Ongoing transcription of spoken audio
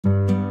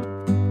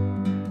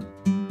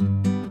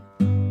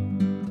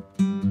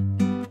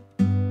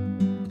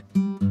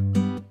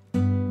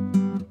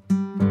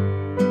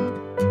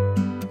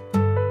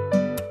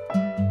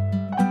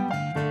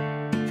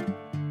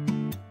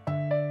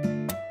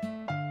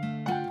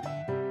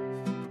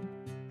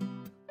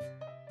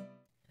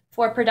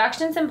For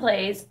productions and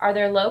plays, are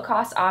there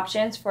low-cost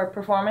options for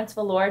performance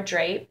velour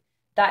drape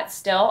that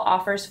still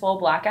offers full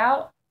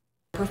blackout?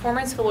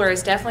 Performance velour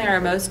is definitely our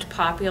most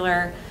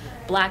popular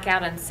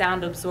blackout and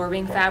sound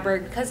absorbing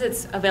fabric because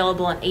it's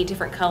available in 8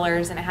 different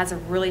colors and it has a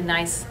really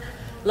nice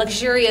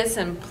luxurious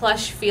and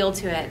plush feel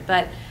to it.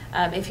 But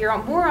if you're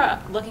more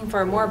looking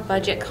for a more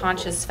budget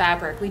conscious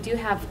fabric, we do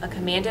have a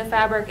commando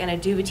fabric and a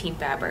duvetine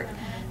fabric.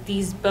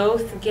 These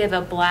both give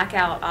a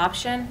blackout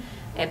option,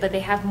 but they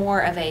have more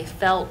of a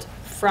felt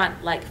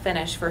front like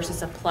finish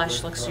versus a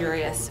plush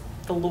luxurious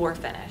velour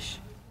finish.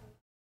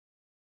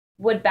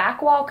 Would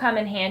back wall come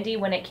in handy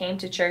when it came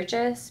to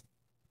churches?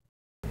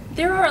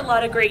 There are a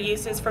lot of great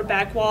uses for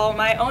back wall.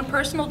 My own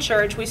personal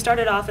church, we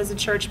started off as a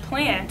church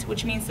plant,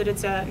 which means that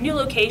it's a new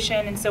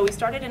location, and so we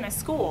started in a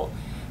school.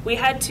 We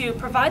had to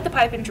provide the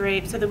pipe and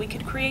drape so that we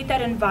could create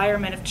that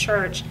environment of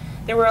church.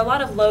 There were a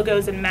lot of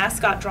logos and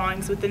mascot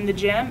drawings within the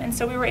gym, and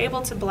so we were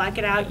able to black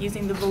it out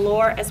using the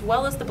velour as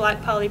well as the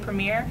black poly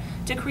premier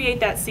to create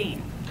that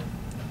scene.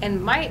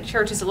 And my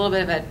church is a little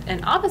bit of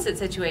an opposite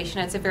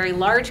situation. It's a very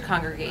large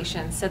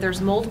congregation, so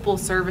there's multiple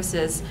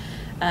services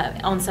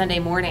on Sunday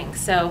morning.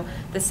 So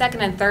the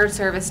second and third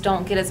service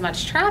don't get as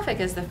much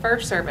traffic as the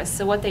first service.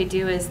 So what they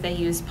do is they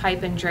use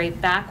pipe and drape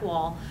back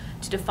wall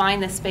to define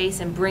the space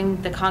and bring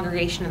the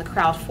congregation and the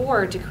crowd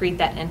forward to create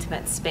that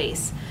intimate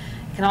space.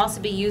 It can also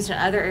be used in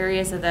other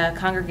areas of the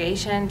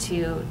congregation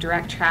to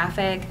direct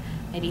traffic,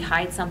 maybe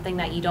hide something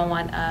that you don't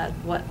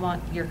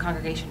want your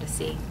congregation to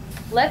see.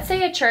 Let's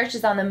say a church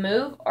is on the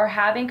move or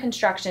having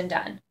construction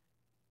done.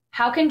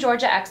 How can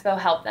Georgia Expo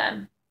help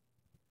them?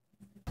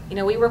 You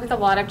know, we work with a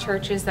lot of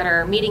churches that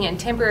are meeting in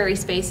temporary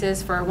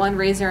spaces for one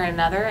reason or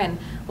another, and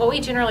what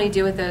we generally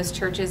do with those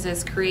churches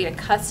is create a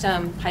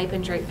custom pipe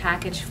and drape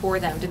package for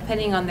them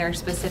depending on their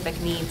specific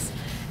needs.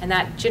 And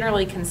that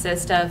generally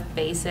consists of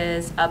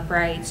bases,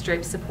 uprights,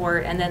 drape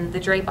support, and then the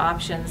drape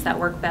options that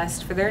work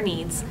best for their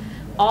needs,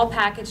 all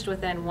packaged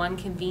within one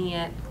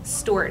convenient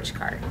storage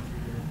cart.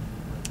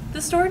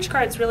 The storage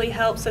carts really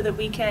help so that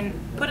we can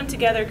put them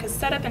together because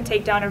setup and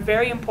takedown are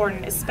very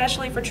important,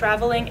 especially for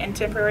traveling and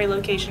temporary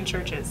location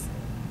churches.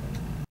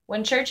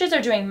 When churches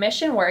are doing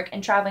mission work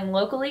and traveling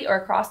locally or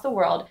across the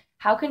world,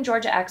 how can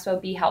Georgia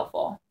Expo be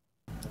helpful?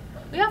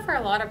 We offer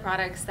a lot of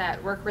products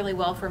that work really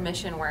well for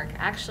mission work.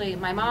 Actually,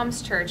 my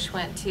mom's church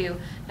went to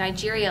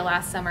Nigeria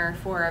last summer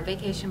for a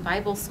vacation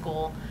Bible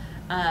school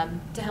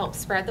to help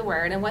spread the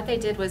word, and what they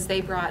did was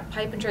they brought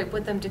pipe and drape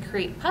with them to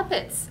create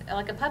puppets,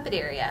 like a puppet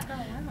area. Oh,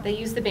 wow. They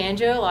used the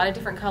banjo, a lot of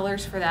different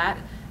colors for that,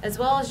 as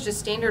well as just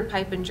standard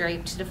pipe and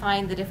drape to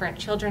define the different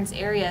children's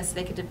areas so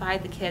they could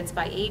divide the kids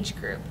by age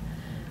group.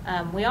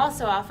 We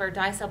also offer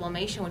dye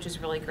sublimation, which is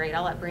really great.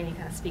 I'll let Brandy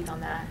kind of speak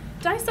on that.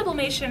 Dye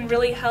sublimation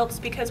really helps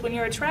because when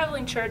you're a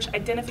traveling church,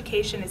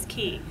 identification is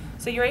key.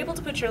 So you're able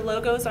to put your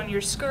logos on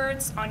your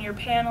skirts, on your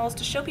panels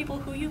to show people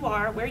who you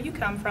are, where you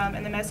come from,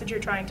 and the message you're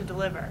trying to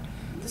deliver.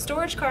 The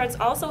storage carts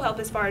also help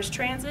as far as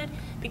transit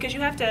because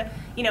you have to,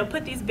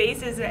 put these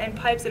bases and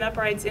pipes and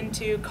uprights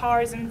into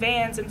cars and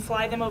vans and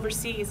fly them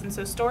overseas. And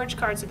so storage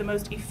carts are the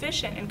most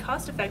efficient and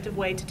cost-effective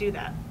way to do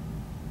that.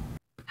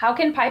 How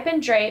can pipe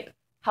and drape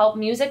help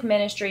music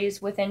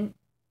ministries within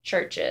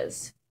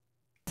churches?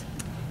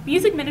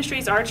 Music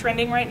ministries are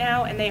trending right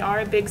now, and they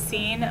are a big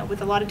scene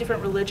with a lot of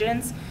different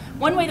religions.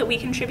 One way that we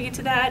contribute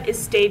to that is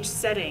stage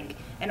setting.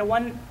 And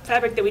one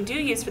fabric that we do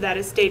use for that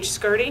is stage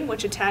skirting,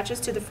 which attaches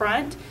to the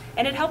front,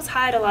 and it helps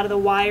hide a lot of the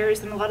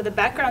wires and a lot of the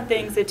background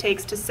things it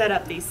takes to set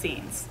up these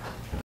scenes.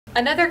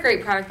 Another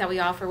great product that we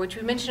offer, which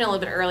we mentioned a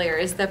little bit earlier,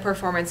 is the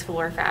performance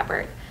velour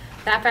fabric.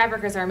 That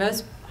fabric is our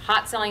most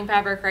hot-selling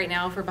fabric right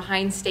now for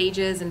behind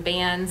stages and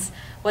bands.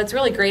 What's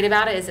really great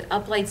about it is it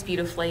uplights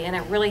beautifully and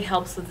it really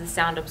helps with the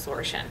sound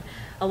absorption.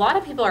 A lot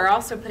of people are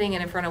also putting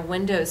it in front of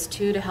windows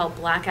too to help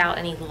black out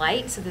any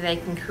light so that they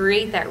can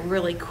create that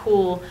really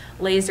cool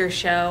laser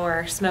show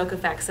or smoke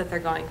effects that they're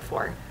going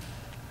for.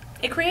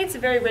 It creates a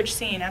very rich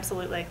scene,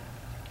 absolutely.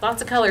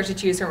 Lots of colors to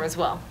choose from as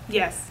well.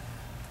 Yes.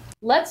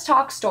 Let's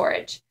talk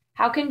storage.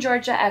 How can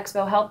Georgia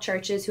Expo help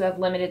churches who have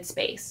limited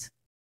space?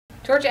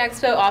 Georgia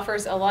Expo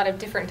offers a lot of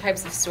different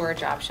types of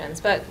storage options,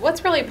 but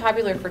what's really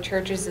popular for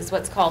churches is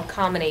what's called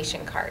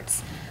combination carts,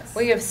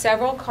 where you have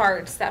several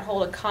carts that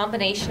hold a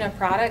combination of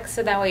products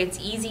so that way it's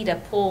easy to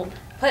pull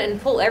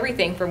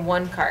everything from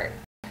one cart.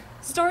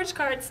 Storage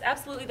carts,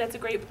 absolutely, that's a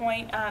great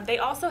point. They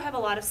also have a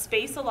lot of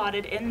space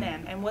allotted in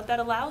them, and what that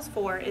allows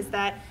for is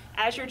that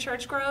as your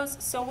church grows,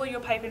 so will your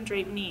pipe and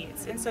drape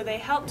needs. And so they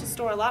help to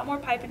store a lot more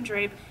pipe and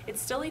drape.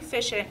 It's still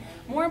efficient.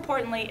 More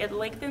importantly, it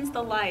lengthens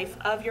the life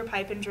of your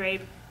pipe and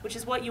drape, which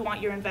is what you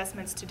want your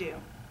investments to do.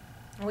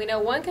 We know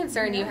one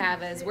concern you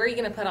have is where are you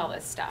going to put all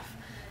this stuff?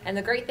 And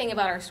the great thing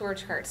about our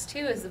storage carts too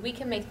is that we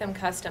can make them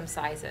custom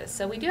sizes.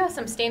 So we do have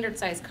some standard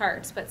size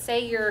carts, but say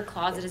your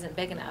closet isn't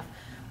big enough.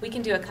 We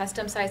can do a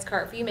custom size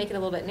cart for you, make it a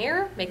little bit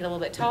narrower, make it a little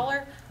bit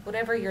taller.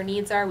 Whatever your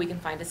needs are, we can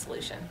find a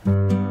solution.